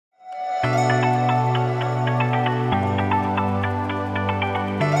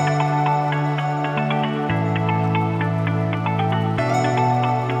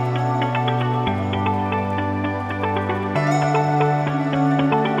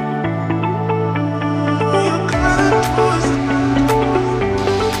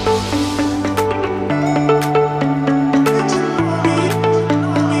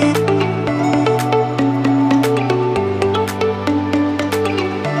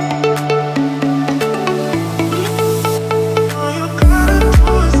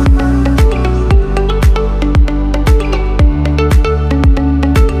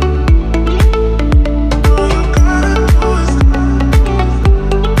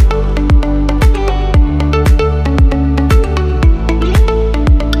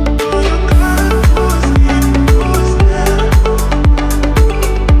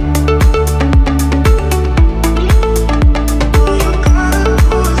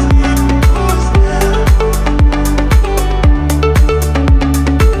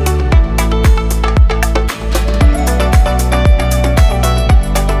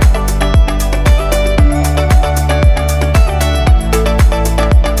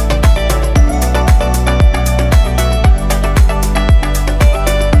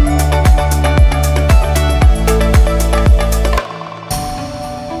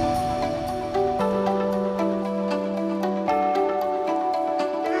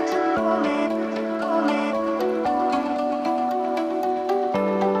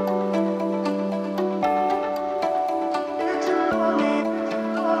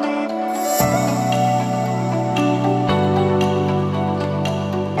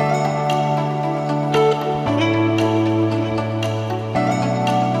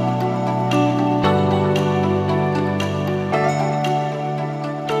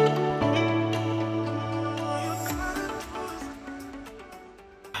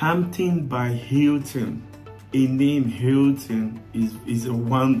Hampton by Hilton. A name Hilton is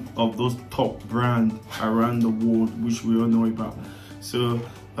one of those top brands around the world, which we all know about. So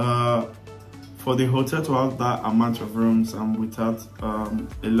for the hotel to have that amount of rooms and without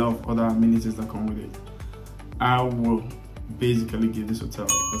a lot of other amenities that come with it, I will basically give this hotel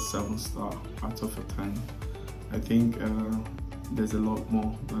a 7-star out of 10. I think there's a lot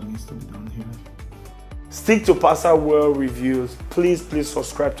more that needs to be done here. Stick to Pasa World Reviews. Please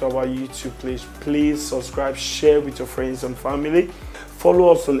subscribe to our YouTube page. Please subscribe, share with your friends and family.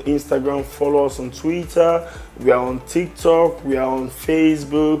 Follow us on Instagram, follow us on Twitter. We are on TikTok, we are on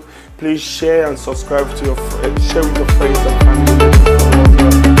Facebook. Please share and subscribe to share with your friends and family.